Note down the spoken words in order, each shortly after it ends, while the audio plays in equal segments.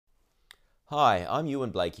Hi, I'm Ewan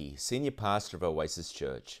Blakey, Senior Pastor of Oasis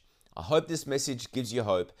Church. I hope this message gives you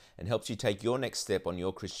hope and helps you take your next step on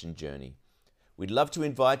your Christian journey. We'd love to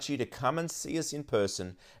invite you to come and see us in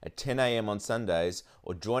person at 10 a.m. on Sundays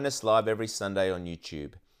or join us live every Sunday on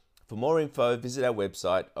YouTube. For more info, visit our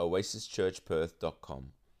website,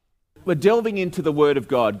 oasischurchperth.com. We're delving into the Word of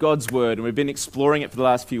God, God's Word, and we've been exploring it for the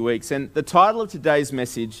last few weeks. And the title of today's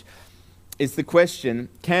message is the question,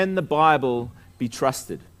 can the Bible be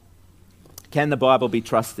trusted? Can the Bible be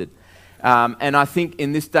trusted? And I think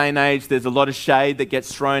in this day and age, there's a lot of shade that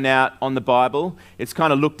gets thrown out on the Bible. It's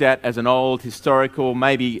kind of looked at as an old, historical,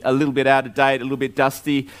 maybe a little bit out of date, a little bit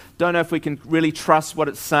dusty. Don't know if we can really trust what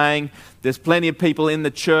it's saying. There's plenty of people in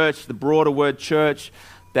the church, the broader word church,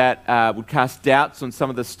 that would cast doubts on some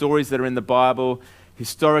of the stories that are in the Bible.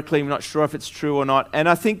 Historically, we're not sure if it's true or not. And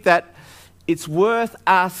I think that it's worth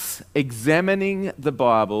us examining the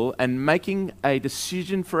Bible and making a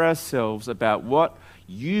decision for ourselves about what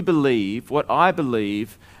you believe, what I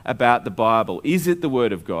believe about the Bible. Is it the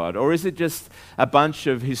Word of God, or is it just a bunch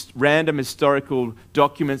of random historical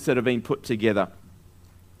documents that have been put together?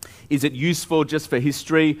 Is it useful just for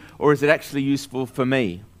history, or is it actually useful for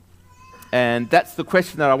me? And that's the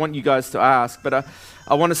question that I want you guys to ask. But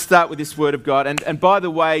I want to start with this Word of God. And by the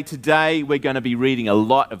way, today we're going to be reading a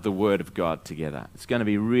lot of the Word of God together. It's going to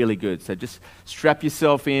be really good. So just strap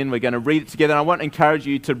yourself in. We're going to read it together. And I want to encourage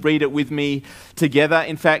you to read it with me together.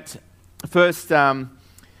 In fact, first passage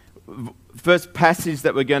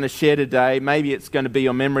that we're going to share today, maybe it's going to be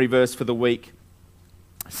your memory verse for the week.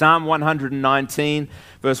 Psalm 119,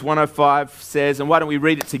 verse 105 says, and why don't we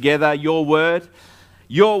read it together? Your word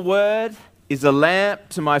is a lamp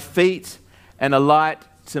to my feet and a light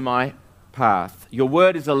to my path. Your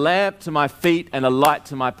word is a lamp to my feet and a light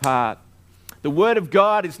to my path. The Word of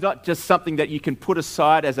God is not just something that you can put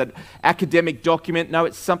aside as an academic document. No,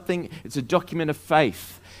 it's a document of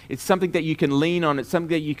faith. It's something that you can lean on. It's something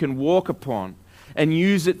that you can walk upon and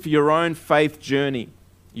use it for your own faith journey.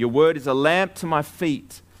 Your word is a lamp to my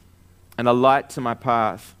feet and a light to my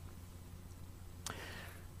path.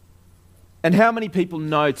 And how many people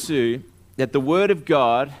know too that the Word of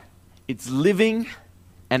God, it's living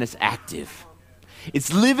and it's active.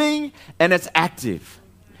 It's living and it's active.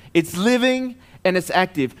 It's living and it's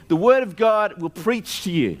active. The Word of God will preach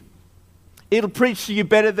to you. It'll preach to you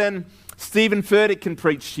better than Stephen Furtick can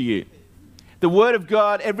preach to you. The Word of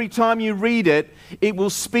God, every time you read it, it will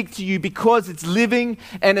speak to you because it's living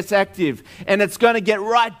and it's active. And it's going to get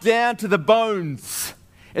right down to the bones.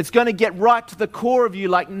 It's going to get right to the core of you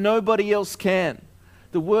like nobody else can.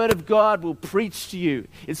 The Word of God will preach to you.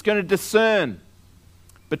 It's going to discern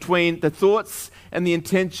between the thoughts and the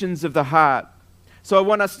intentions of the heart. So I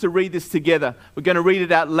want us to read this together. We're going to read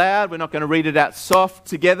it out loud. We're not going to read it out soft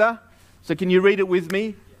together. So can you read it with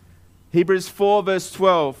me? Hebrews 4 verse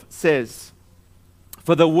 12 says,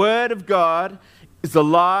 for the Word of God is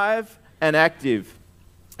alive and active.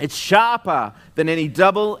 It's sharper than any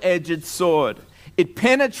double-edged sword. It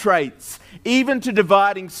penetrates even to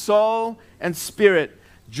dividing soul and spirit,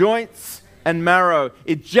 joints and marrow.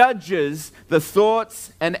 It judges the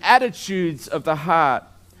thoughts and attitudes of the heart.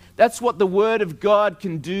 That's what the Word of God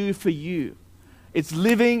can do for you. It's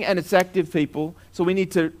living and it's active, people. So we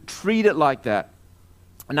need to treat it like that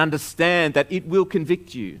and understand that it will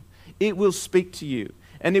convict you. It will speak to you.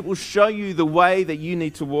 And it will show you the way that you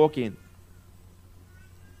need to walk in.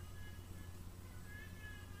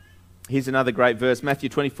 Here's another great verse, Matthew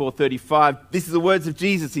 24:35. This is the words of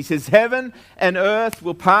Jesus. He says, heaven and earth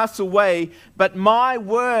will pass away, but my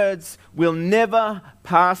words will never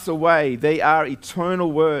pass away. They are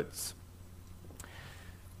eternal words.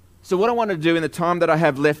 So what I want to do in the time that I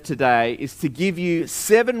have left today is to give you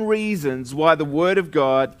 7 reasons why the Word of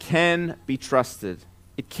God can be trusted.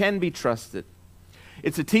 It can be trusted.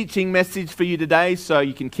 It's a teaching message for you today, so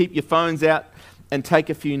you can keep your phones out and take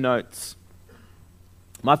a few notes.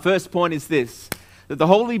 My first point is this, that the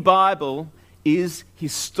Holy Bible is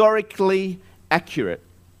historically accurate.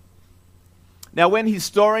 Now, when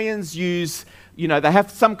historians use, they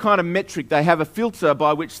have some kind of metric, they have a filter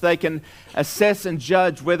by which they can assess and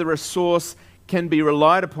judge whether a source can be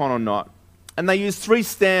relied upon or not. And they use 3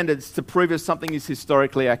 standards to prove if something is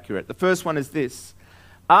historically accurate. The first one is this,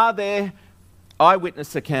 are there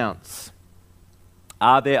eyewitness accounts?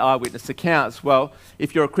 Are there eyewitness accounts? Well,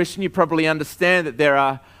 if you're a Christian, you probably understand that there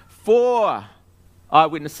are 4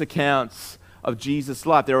 eyewitness accounts of Jesus'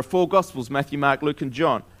 life. There are 4 Gospels, Matthew, Mark, Luke, and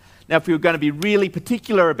John. Now, if we were going to be really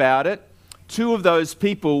particular about it, 2 of those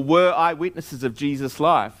people were eyewitnesses of Jesus'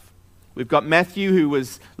 life. We've got Matthew, who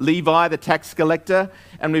was Levi, the tax collector,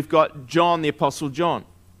 and we've got John, the Apostle John.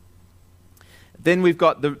 Then we've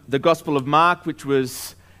got the Gospel of Mark, which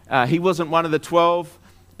was, he wasn't one of the 12,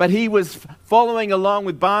 but he was following along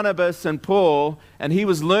with Barnabas and Paul, and he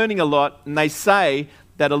was learning a lot, and they say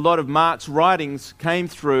that a lot of Mark's writings came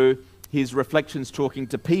through his reflections talking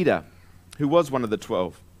to Peter, who was one of the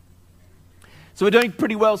 12. So we're doing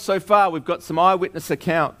pretty well so far. We've got some eyewitness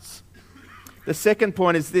accounts. The second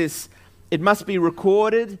point is this: it must be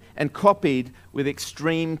recorded and copied with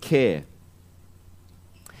extreme care.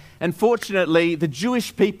 And fortunately, the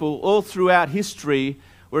Jewish people all throughout history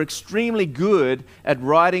were extremely good at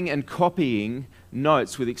writing and copying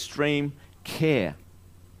notes with extreme care.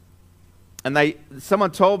 And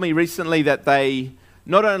someone told me recently that they,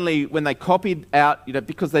 not only when they copied out,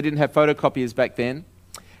 because they didn't have photocopiers back then,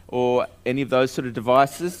 or any of those sort of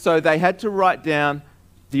devices, so they had to write down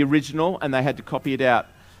the original and they had to copy it out.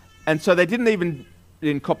 And so they didn't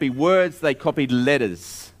copy words, they copied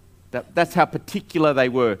letters. That's how particular they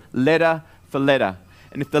were, letter for letter.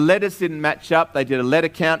 And if the letters didn't match up, they did a letter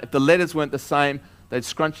count. If the letters weren't the same, they'd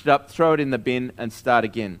scrunch it up, throw it in the bin, and start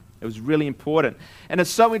again. It was really important. And it's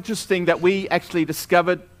so interesting that we actually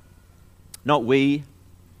discovered, not we,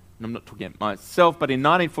 and I'm not talking about myself, but in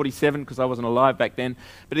 1947, because I wasn't alive back then,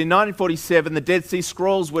 but in 1947, the Dead Sea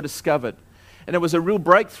Scrolls were discovered. And it was a real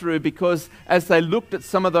breakthrough because as they looked at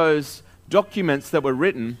some of those documents that were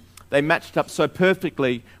written, they matched up so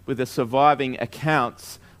perfectly with the surviving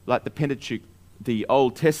accounts, like the Pentateuch, the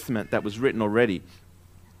Old Testament that was written already.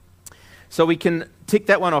 So we can tick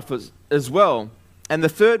that one off as well. And the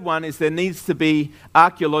third one is there needs to be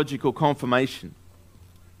archaeological confirmation.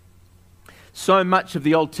 So much of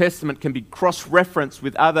the Old Testament can be cross-referenced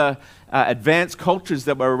with other advanced cultures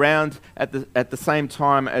that were around at the same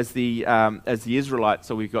time as the Israelites.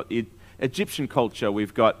 So we've got Egyptian culture,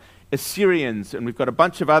 we've got Assyrians, and we've got a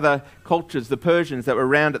bunch of other cultures, the Persians, that were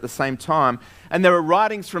around at the same time. And there are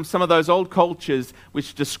writings from some of those old cultures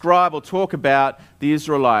which describe or talk about the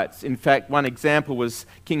Israelites. In fact, one example was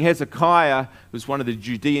King Hezekiah, who was one of the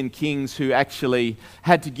Judean kings who actually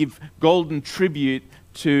had to give golden tribute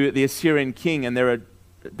to the Assyrian king. And there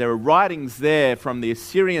are writings there from the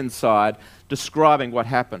Assyrian side describing what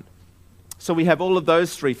happened. So we have all of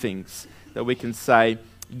those three things that we can say,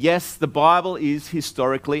 yes, the Bible is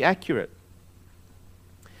historically accurate.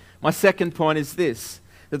 My second point is this,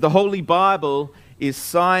 that the Holy Bible is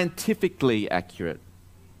scientifically accurate.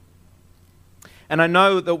 And I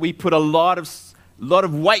know that we put a lot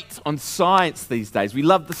of weight on science these days. We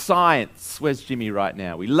love the science. Where's Jimmy right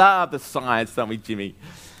now? We love the science, don't we, Jimmy?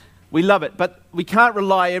 We love it, but we can't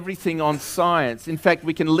rely everything on science. In fact,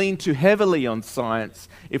 we can lean too heavily on science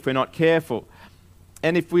if we're not careful.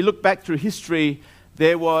 And if we look back through history,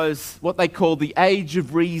 there was what they call the Age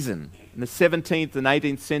of Reason. In the 17th and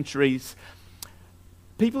 18th centuries,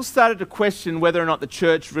 people started to question whether or not the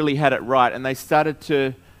church really had it right, and they started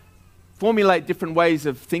to formulate different ways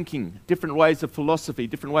of thinking, different ways of philosophy,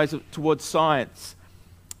 different ways towards science.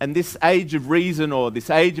 And this Age of Reason, or this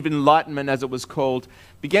Age of Enlightenment as it was called,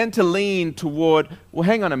 began to lean toward, well,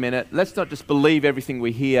 hang on a minute, let's not just believe everything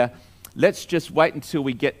we hear, let's just wait until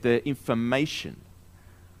we get the information.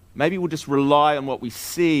 Maybe we'll just rely on what we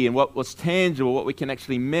see and what's tangible, what we can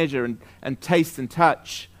actually measure and taste and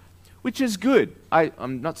touch, which is good.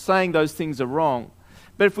 I'm not saying those things are wrong.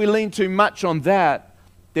 But if we lean too much on that,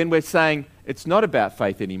 then we're saying it's not about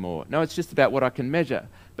faith anymore. No, it's just about what I can measure.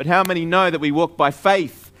 But how many know that we walk by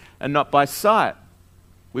faith and not by sight?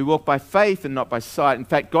 We walk by faith and not by sight. In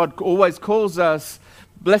fact, God always calls us,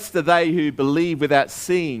 blessed are they who believe without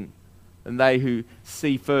seeing, and they who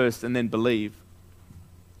see first and then believe.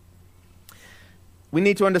 We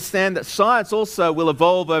need to understand that science also will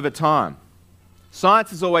evolve over time.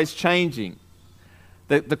 Science is always changing.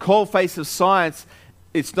 The coal face of science,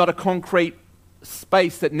 it's not a concrete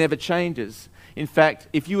space that never changes. In fact,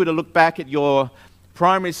 if you were to look back at your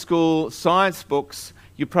primary school science books,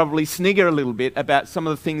 you probably snigger a little bit about some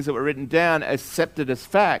of the things that were written down, accepted as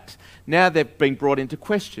fact. Now they've been brought into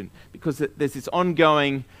question because there's this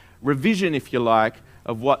ongoing revision, if you like,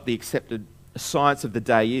 of what the accepted science of the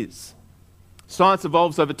day is. Science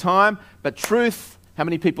evolves over time, but truth, how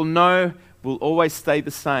many people know, will always stay the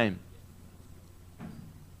same.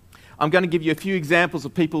 I'm going to give you a few examples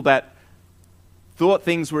of people that thought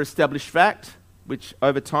things were established fact, which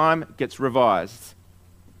over time gets revised.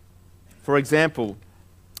 For example,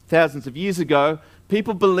 thousands of years ago,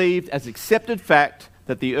 people believed as accepted fact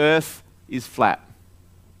that the earth is flat.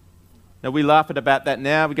 Now we laugh about that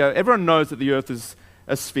now. We go, everyone knows that the earth is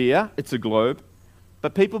a sphere, it's a globe.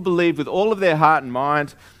 But people believed with all of their heart and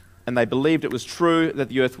mind, and they believed it was true that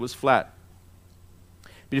the earth was flat.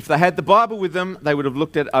 But if they had the Bible with them, they would have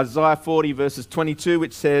looked at Isaiah 40 verses 22,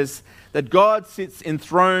 which says that God sits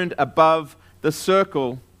enthroned above the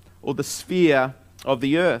circle or the sphere of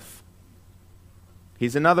the earth.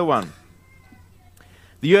 Here's another one.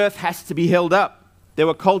 The earth has to be held up. There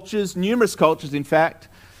were cultures, numerous cultures in fact,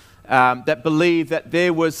 that believed that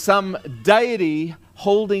there was some deity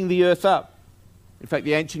holding the earth up. In fact,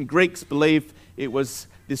 the ancient Greeks believed it was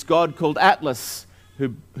this god called Atlas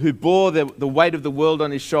who bore the weight of the world on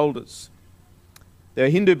his shoulders. There are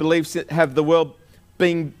Hindu beliefs that have the world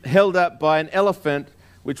being held up by an elephant,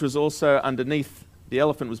 which was also underneath. The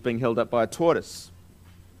elephant was being held up by a tortoise.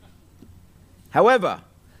 However,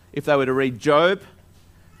 if they were to read Job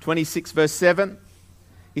 26 verse 7,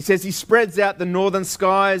 he says he spreads out the northern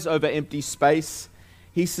skies over empty space.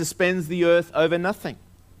 He suspends the earth over nothing.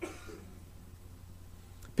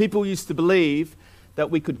 People used to believe that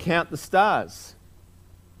we could count the stars.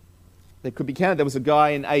 They could be counted. There was a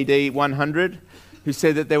guy in AD 100 who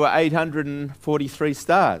said that there were 843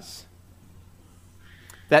 stars.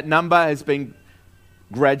 That number has been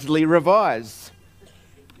gradually revised.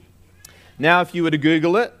 Now, if you were to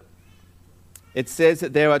Google it, it says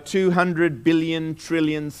that there are 200 billion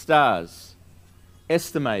trillion stars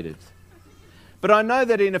estimated. But I know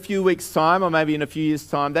that in a few weeks' time, or maybe in a few years'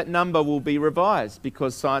 time, that number will be revised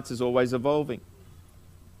because science is always evolving.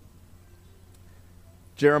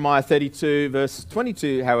 Jeremiah 32 verse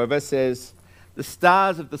 22, however, says, the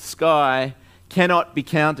stars of the sky cannot be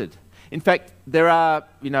counted. In fact, there are,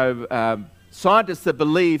 scientists that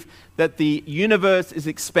believe that the universe is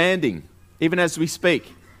expanding, even as we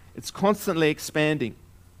speak. It's constantly expanding.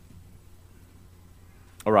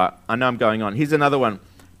 All right, I know I'm going on. Here's another one.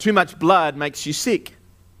 Too much blood makes you sick.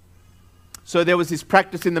 So there was this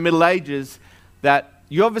practice in the Middle Ages that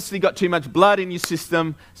you obviously got too much blood in your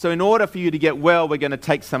system, so in order for you to get well, we're going to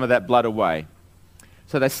take some of that blood away.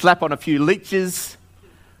 So they slap on a few leeches,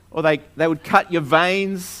 or they would cut your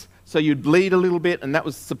veins so you'd bleed a little bit, and that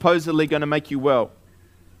was supposedly going to make you well.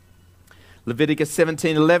 Leviticus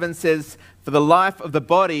 17:11 says, for the life of the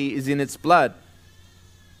body is in its blood.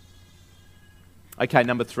 Okay,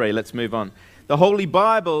 number 3, let's move on. The Holy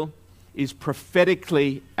Bible is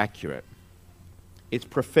prophetically accurate. It's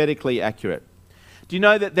prophetically accurate. Do you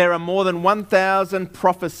know that there are more than 1,000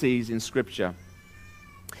 prophecies in Scripture?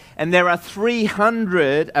 And there are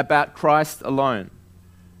 300 about Christ alone.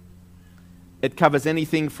 It covers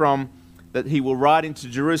anything from that he will ride into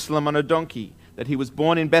Jerusalem on a donkey, that he was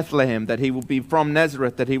born in Bethlehem, that he will be from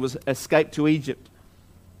Nazareth, that he was escaped to Egypt.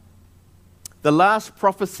 The last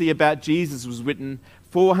prophecy about Jesus was written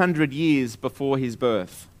 400 years before his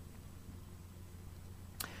birth.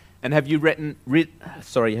 And have you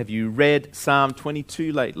read Psalm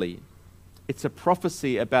 22 lately? It's a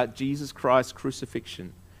prophecy about Jesus Christ's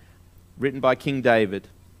crucifixion, written by King David.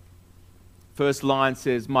 First line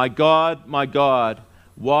says, my God,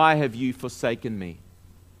 why have you forsaken me?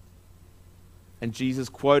 And Jesus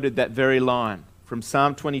quoted that very line from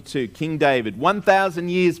Psalm 22, King David, 1,000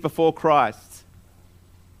 years before Christ.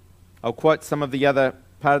 I'll quote some of the other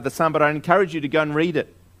part of the psalm, but I encourage you to go and read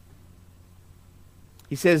it.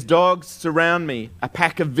 He says, dogs surround me, a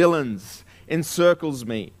pack of villains encircles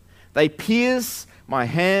me. They pierce my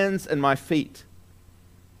hands and my feet.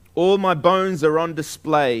 All my bones are on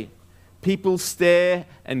display. People stare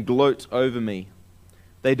and gloat over me.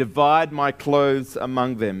 They divide my clothes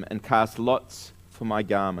among them and cast lots for my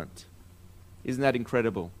garment. Isn't that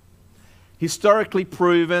incredible? Historically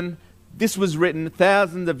proven, this was written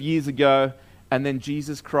thousands of years ago, and then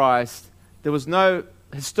Jesus Christ, there was no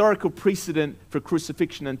historical precedent for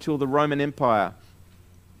crucifixion until the Roman Empire.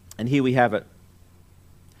 And here we have it.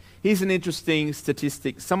 Here's an interesting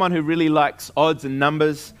statistic. Someone who really likes odds and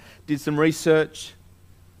numbers did some research,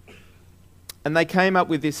 and they came up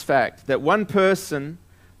with this fact, that one person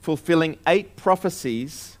fulfilling 8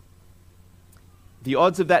 prophecies, the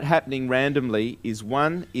odds of that happening randomly is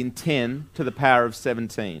 1 in 10 to the power of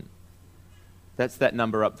 17. That's that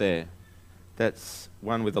number up there. That's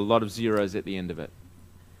one with a lot of zeros at the end of it.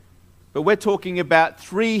 But we're talking about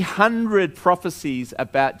 300 prophecies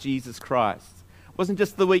about Jesus Christ. It wasn't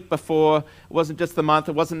just the week before, it wasn't just the month,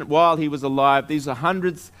 it wasn't while he was alive. These are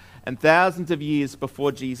hundreds and thousands of years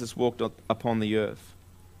before Jesus walked upon the earth.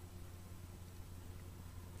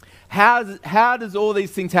 How does all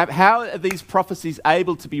these things happen? How are these prophecies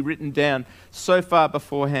able to be written down so far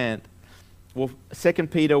beforehand? Well, 2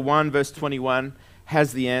 Peter 1 verse 21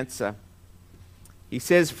 has the answer. He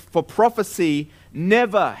says, for prophecy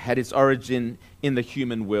never had its origin in the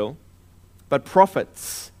human will, but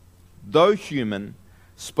prophets, though human,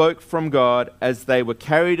 spoke from God as they were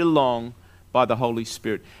carried along by the Holy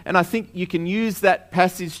Spirit. And I think you can use that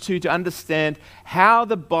passage too to understand how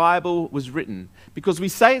the Bible was written. Because we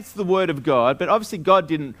say it's the Word of God, but obviously God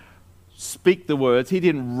didn't speak the words. He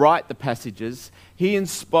didn't write the passages. He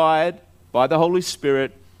inspired by the Holy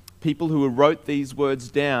Spirit people who wrote these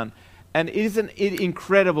words down. And isn't it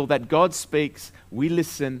incredible that God speaks, we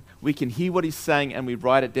listen, we can hear what He's saying, and we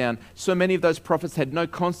write it down. So many of those prophets had no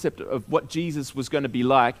concept of what Jesus was going to be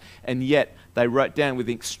like, and yet they wrote down with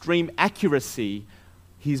extreme accuracy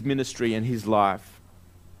His ministry and His life.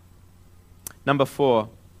 Number 4,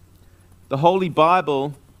 the Holy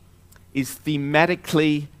Bible is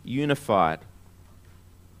thematically unified.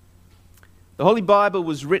 The Holy Bible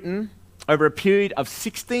was written over a period of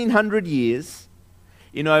 1,600 years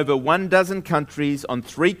in over 12 countries on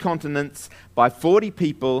 3 continents by 40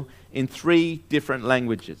 people in 3 different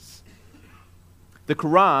languages. The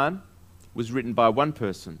Quran was written by one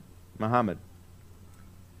person, Muhammad.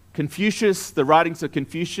 Confucius, the writings of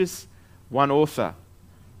Confucius, one author.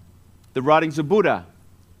 The writings of Buddha,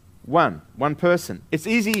 one person. It's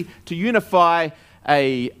easy to unify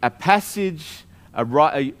a passage,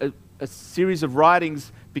 a series of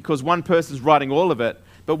writings because one person's writing all of it.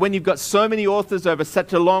 But when you've got so many authors over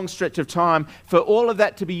such a long stretch of time, for all of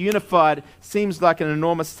that to be unified seems like an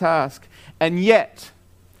enormous task. And yet,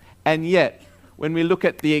 when we look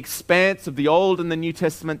at the expanse of the Old and the New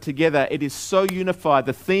Testament together, it is so unified.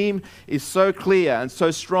 The theme is so clear and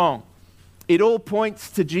so strong. It all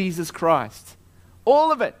points to Jesus Christ.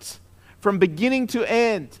 All of it, from beginning to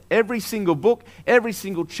end. Every single book, every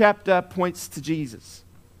single chapter points to Jesus.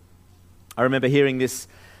 I remember hearing this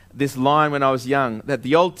line when I was young, that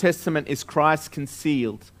the Old Testament is Christ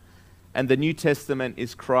concealed and the New Testament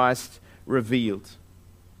is Christ revealed.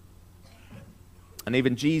 And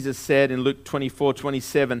even Jesus said in Luke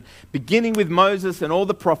 24:27, beginning with Moses and all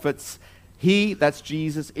the prophets, He, that's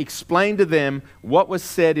Jesus, explained to them what was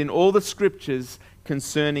said in all the scriptures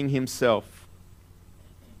concerning Himself.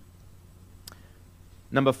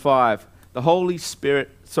 Number 5, the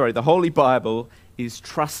Holy Bible is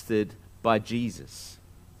trusted by Jesus.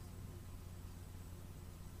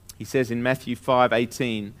 He says in Matthew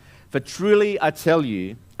 5:18, for truly I tell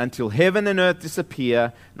you, until heaven and earth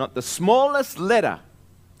disappear, not the smallest letter,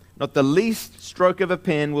 not the least stroke of a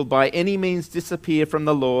pen will by any means disappear from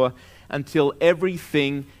the law until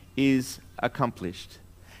everything is accomplished.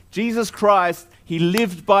 Jesus Christ, He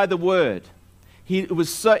lived by the Word. He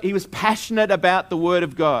was passionate about the Word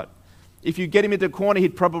of God. If you get him into a corner,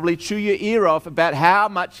 he'd probably chew your ear off about how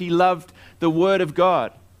much he loved the Word of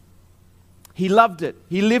God. He loved it.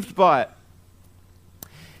 He lived by it.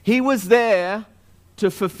 He was there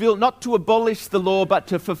to fulfill, not to abolish the law, but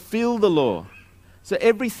to fulfill the law. So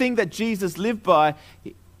everything that Jesus lived by,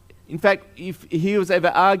 in fact, if he was ever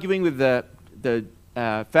arguing with the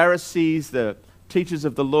Pharisees, the teachers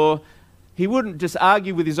of the law, he wouldn't just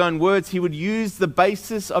argue with his own words. He would use the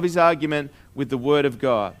basis of his argument with the Word of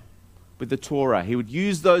God, with the Torah. He would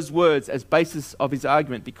use those words as basis of his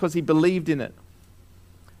argument because he believed in it.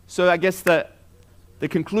 So I guess the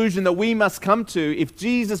conclusion that we must come to, if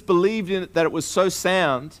Jesus believed in it, that it was so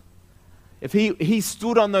sound, if he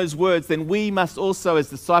stood on those words, then we must also, as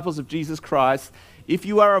disciples of Jesus Christ, if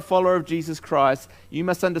you are a follower of Jesus Christ, you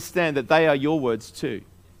must understand that they are your words too.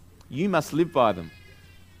 You must live by them.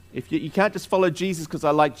 If you can't just follow Jesus because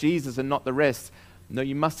I like Jesus and not the rest. No,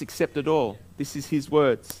 you must accept it all. This is his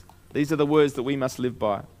words. These are the words that we must live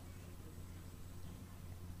by.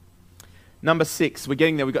 Number 6, we're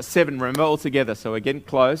getting there. We've got 7, remember, all together, so we're getting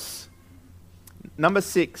close. Number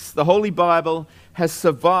 6, the Holy Bible has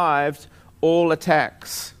survived all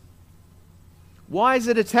attacks. Why is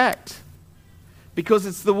it attacked? Because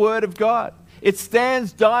it's the Word of God. It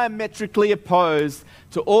stands diametrically opposed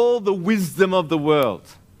to all the wisdom of the world,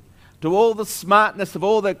 to all the smartness of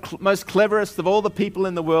all the most cleverest of all the people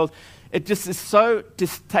in the world. It just is so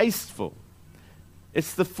distasteful.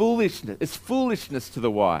 It's the foolishness. It's foolishness to the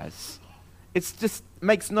wise. It just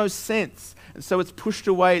makes no sense. And so it's pushed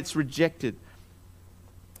away, it's rejected.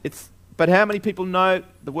 But how many people know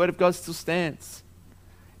the Word of God still stands?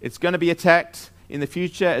 It's going to be attacked in the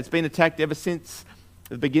future. It's been attacked ever since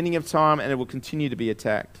the beginning of time, and it will continue to be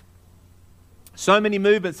attacked. So many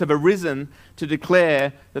movements have arisen to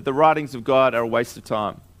declare that the writings of God are a waste of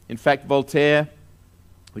time. In fact, Voltaire,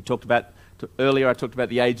 we talked about earlier, I talked about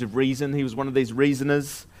the age of reason. He was one of these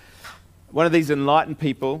reasoners, one of these enlightened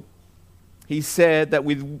people. He said that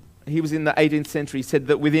he was in the 18th century, he said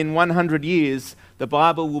that within 100 years, the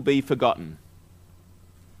Bible will be forgotten.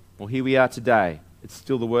 Well, here we are today. It's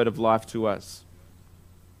still the word of life to us.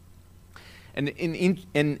 And in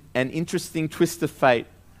an interesting twist of fate,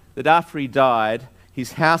 that after he died,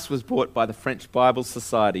 his house was bought by the French Bible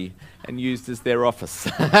Society and used as their office.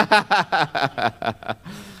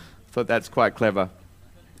 Thought that's quite clever.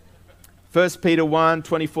 1 Peter 1,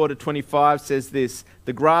 24-25 says this,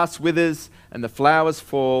 "The grass withers and the flowers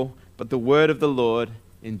fall, but the word of the Lord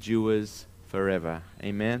endures forever."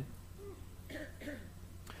 Amen.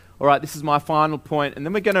 All right, this is my final point, and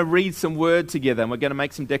then we're going to read some word together, and we're going to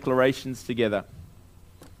make some declarations together.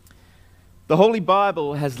 The Holy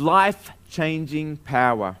Bible has life-changing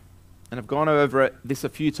power, and I've gone over this a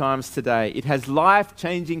few times today. It has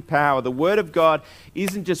life-changing power. The Word of God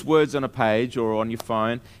isn't just words on a page or on your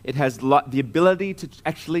phone. It has the ability to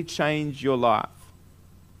actually change your life.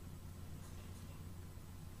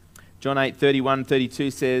 John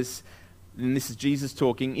 8:31-32 says, and this is Jesus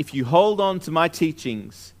talking, "If you hold on to my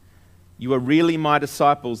teachings, you are really my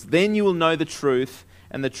disciples. Then you will know the truth,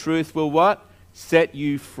 and the truth will" what? "Set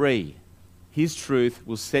you free." His truth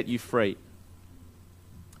will set you free.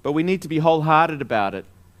 But we need to be wholehearted about it.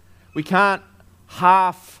 We can't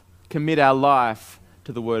half commit our life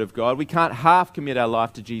to the Word of God. We can't half commit our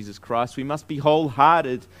life to Jesus Christ. We must be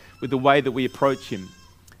wholehearted with the way that we approach Him.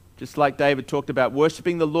 Just like David talked about,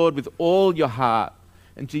 worshiping the Lord with all your heart.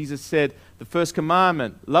 And Jesus said, the first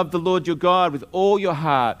commandment, love the Lord your God with all your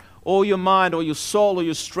heart, all your mind, all your soul, all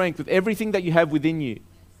your strength, with everything that you have within you.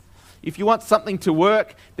 If you want something to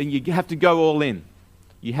work, then you have to go all in.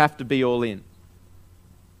 You have to be all in.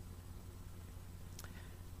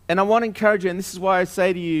 And I want to encourage you, and this is why I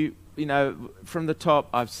say to you, from the top,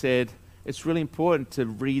 I've said it's really important to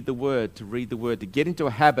read the Word, to get into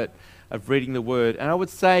a habit of reading the Word. And I would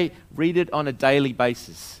say read it on a daily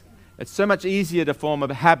basis. It's so much easier to form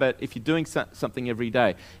a habit if you're doing something every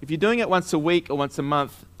day. If you're doing it once a week or once a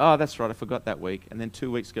month, oh, that's right, I forgot that week. And then 2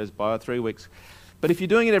 weeks goes by or 3 weeks. But if you're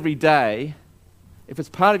doing it every day, if it's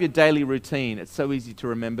part of your daily routine, it's so easy to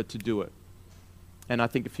remember to do it. And I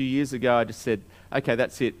think a few years ago, I just said, okay,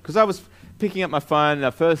 that's it. Because I was picking up my phone, and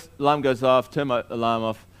the first alarm goes off, turn my alarm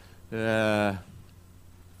off,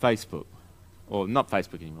 Facebook. Or not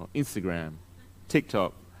Facebook anymore, Instagram,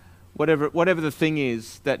 TikTok, whatever the thing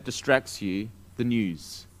is that distracts you, the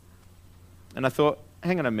news. And I thought,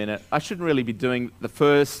 hang on a minute, I shouldn't really be doing the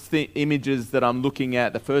first images that I'm looking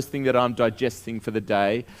at, the first thing that I'm digesting for the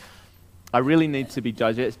day. I really need to be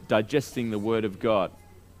digesting the Word of God.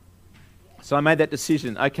 So I made that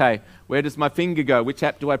decision. Okay, where does my finger go? Which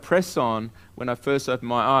app do I press on when I first open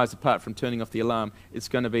my eyes, apart from turning off the alarm? It's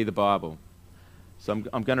going to be the Bible. So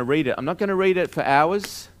I'm going to read it. I'm not going to read it for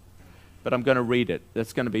hours, but I'm going to read it.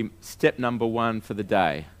 That's going to be step number 1 for the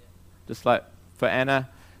day. Just like for Anna,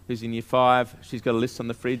 who's in year 5, she's got a list on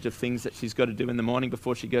the fridge of things that she's got to do in the morning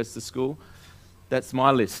before she goes to school. That's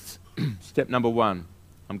my list. Step number 1,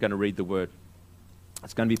 I'm going to read the Word.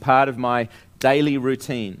 It's going to be part of my daily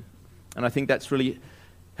routine. And I think that's really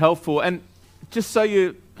helpful. And just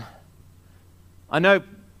so I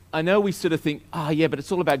know we sort of think, oh yeah, but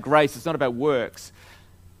it's all about grace, it's not about works.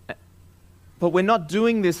 But we're not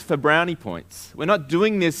doing this for brownie points. We're not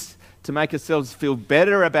doing this to make ourselves feel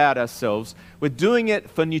better about ourselves. We're doing it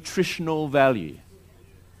for nutritional value.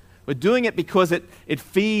 We're doing it because it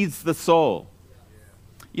feeds the soul.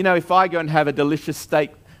 If I go and have a delicious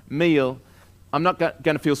steak meal, I'm not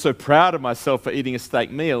going to feel so proud of myself for eating a steak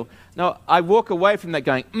meal. No, I walk away from that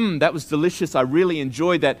going, that was delicious, I really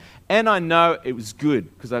enjoyed that, and I know it was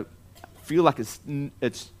good because I feel like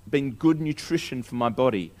it's been good nutrition for my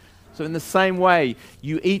body. So in the same way,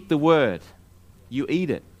 you eat the Word. You eat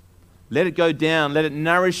it. Let it go down. Let it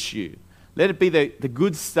nourish you. Let it be the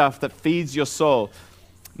good stuff that feeds your soul,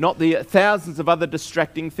 not the thousands of other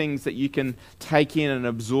distracting things that you can take in and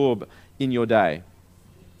absorb in your day.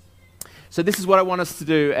 So this is what I want us to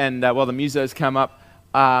do, and while the musos come up,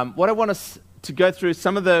 what I want us to go through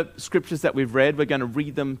some of the scriptures that we've read. We're going to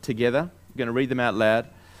read them together. We're going to read them out loud.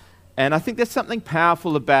 And I think there's something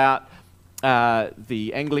powerful about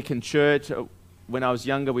the Anglican Church. When I was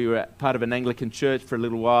younger, we were part of an Anglican church for a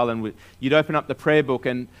little while, and you'd open up the prayer book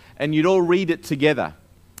and you'd all read it together.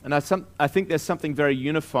 And I think there's something very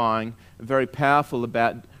unifying, very powerful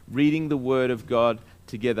about reading the Word of God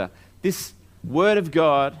together. This Word of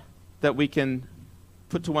God that we can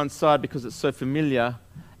put to one side because it's so familiar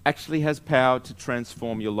actually has power to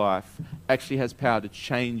transform your life, actually has power to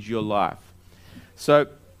change your life. So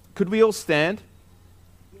could we all stand?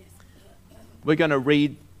 We're going to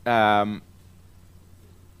read a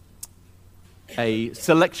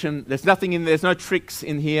selection. There's nothing in there, there's no tricks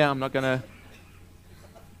in here. I'm not going to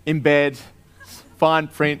embed fine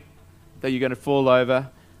print that you're going to fall over.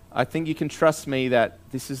 I think you can trust me that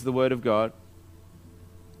this is the Word of God.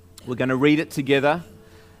 We're going to read it together,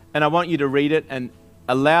 and I want you to read it, and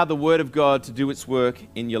allow the Word of God to do its work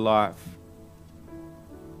in your life.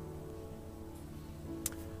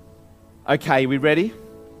 Okay, we ready?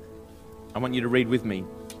 I want you to read with me.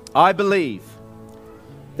 I believe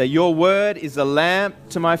that your word is a lamp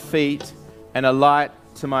to my feet and a light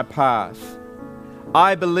to my path.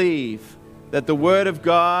 I believe that the word of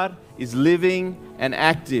God is living and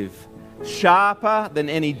active, sharper than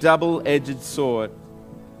any double-edged sword.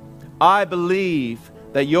 I believe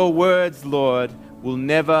that your words, Lord, will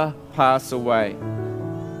never pass away.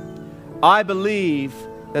 I believe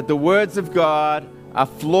that the words of God are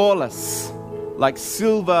flawless, like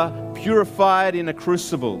silver purified in a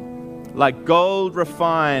crucible, like gold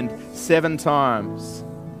refined 7 times.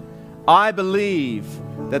 I believe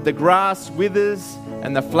that the grass withers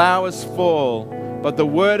and the flowers fall, but the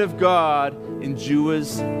word of God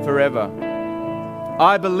endures forever.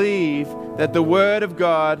 I believe that the word of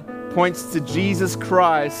God points to Jesus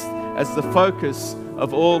Christ as the focus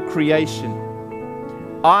of all creation.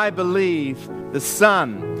 I believe the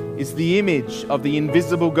Son is the image of the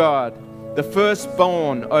invisible God, the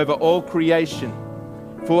firstborn over all creation.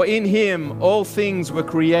 For in him all things were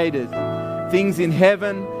created, things in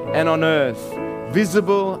heaven and on earth,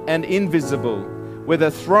 visible and invisible, whether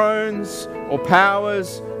thrones or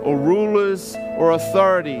powers or rulers or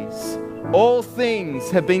authorities. All things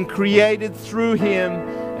have been created through him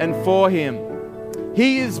and for him.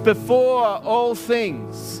 He is before all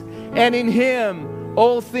things, and in him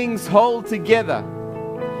all things hold together.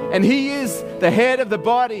 And he is the head of the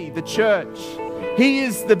body, the church. He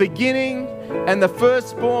is the beginning and the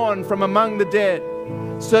firstborn from among the dead,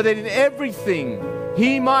 so that in everything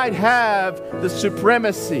he might have the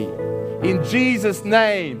supremacy. In Jesus'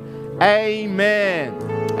 name, amen.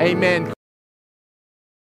 Amen.